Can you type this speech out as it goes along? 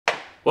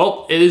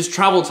Well, it is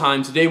travel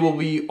time. Today we'll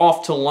be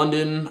off to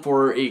London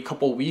for a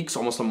couple weeks,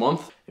 almost a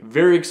month.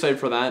 Very excited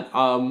for that.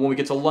 When we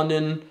get to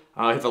London,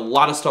 we have a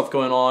lot of stuff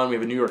going on. We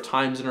have a New York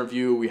Times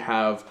interview. We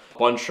have a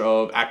bunch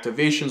of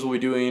activations we'll be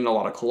doing, a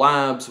lot of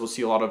collabs. We'll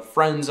see a lot of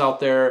friends out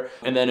there.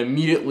 And then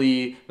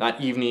immediately that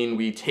evening,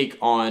 we take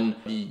on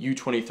the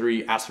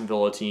U23 Aston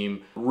Villa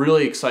team.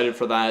 Really excited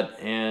for that,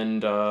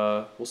 and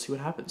we'll see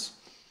what happens.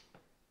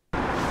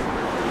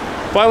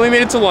 Finally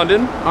made it to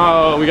London.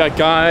 We got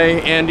Guy,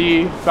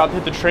 Andy, about to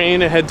hit the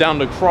train and head down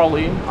to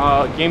Crawley.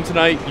 Game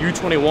tonight,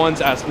 U21's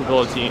Aston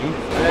Villa team.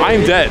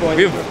 I'm dead.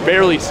 We have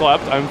barely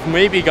slept. I've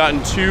maybe gotten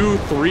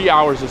 2-3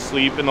 hours of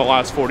sleep in the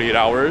last 48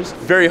 hours.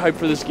 Very hyped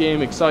for this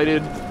game,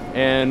 excited,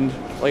 and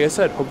like I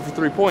said, hoping for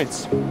 3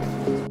 points.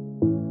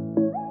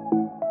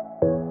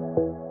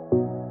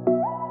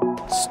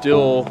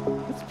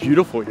 Still, it's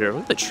beautiful here.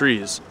 Look at the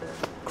trees.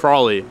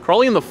 Crawley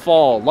in the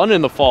fall, London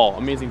in the fall,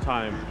 amazing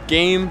time.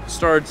 Game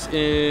starts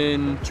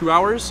in 2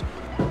 hours.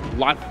 A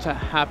lot to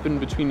happen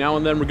between now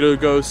and then. We're gonna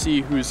go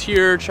see who's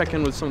here, check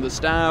in with some of the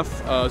staff,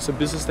 some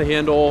business to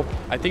handle.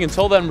 I think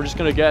until then, we're just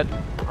gonna get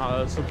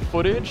some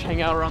footage,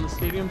 hang out around the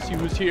stadium, see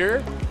who's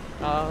here,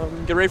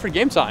 get ready for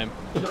game time.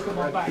 Good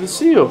to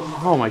see you.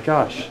 Oh my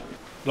gosh.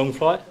 Long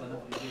flight?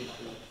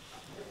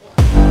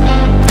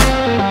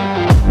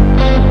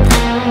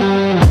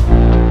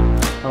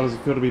 How does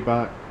it feel to be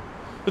back?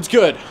 It's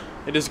good.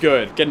 It is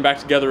good. Getting back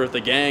together with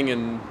the gang,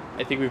 and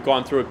I think we've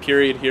gone through a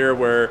period here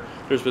where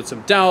there's been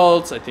some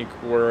doubts. I think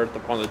we're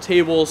on the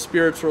table,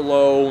 spirits were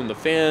low, and the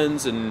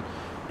fans, and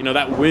you know,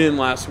 that win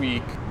last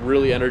week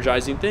really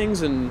energizing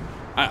things. And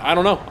I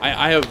don't know.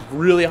 I have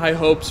really high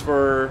hopes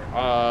for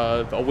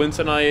a win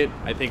tonight.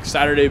 I think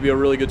Saturday will be a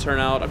really good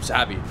turnout. I'm just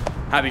happy.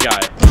 Happy guy.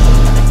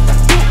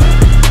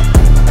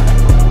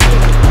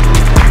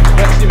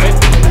 Merci, mate.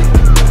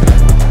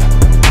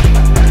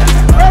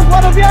 Where's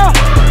one of you?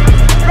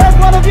 Where's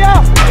one of you?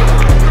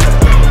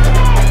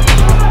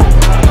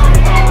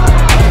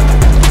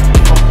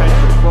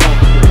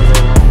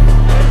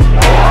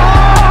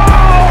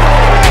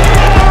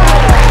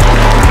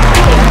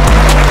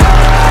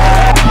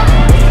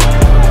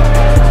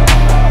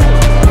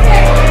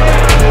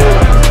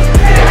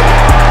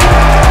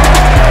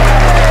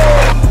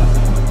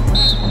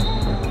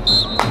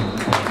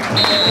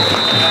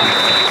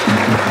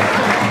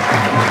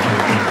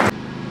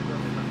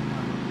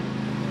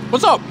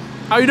 What's up?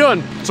 How you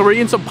doing? So we're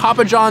eating some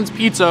Papa John's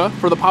pizza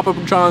for the Papa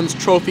John's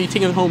trophy,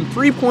 taking home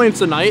 3 points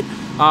tonight,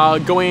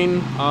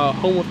 going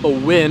home with a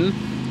win.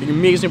 An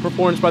amazing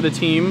performance by the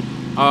team.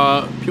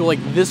 People like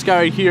this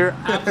guy right here,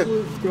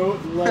 absolute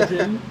GOAT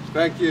legend.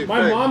 Thank you.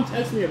 My mom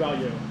texted me about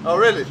you. Oh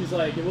really? She's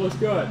like, it looks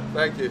good.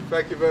 Thank you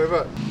very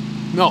much.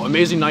 No,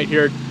 amazing night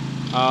here.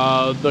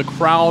 The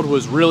crowd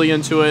was really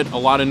into it, a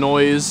lot of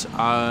noise,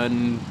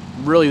 and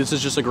really this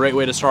is just a great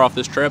way to start off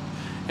this trip,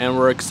 and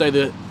we're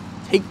excited to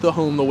take the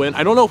win.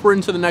 I don't know if we're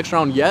into the next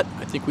round yet.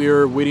 I think we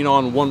are waiting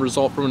on one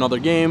result from another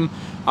game.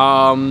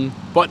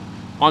 But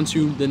on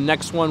to the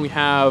next one. We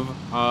have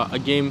a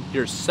game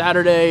here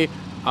Saturday,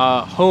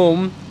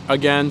 home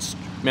against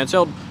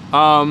Mansfield.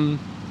 On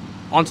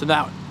to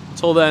that.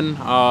 Until then,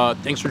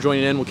 thanks for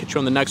joining in. We'll catch you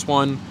on the next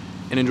one,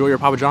 and enjoy your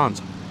Papa John's.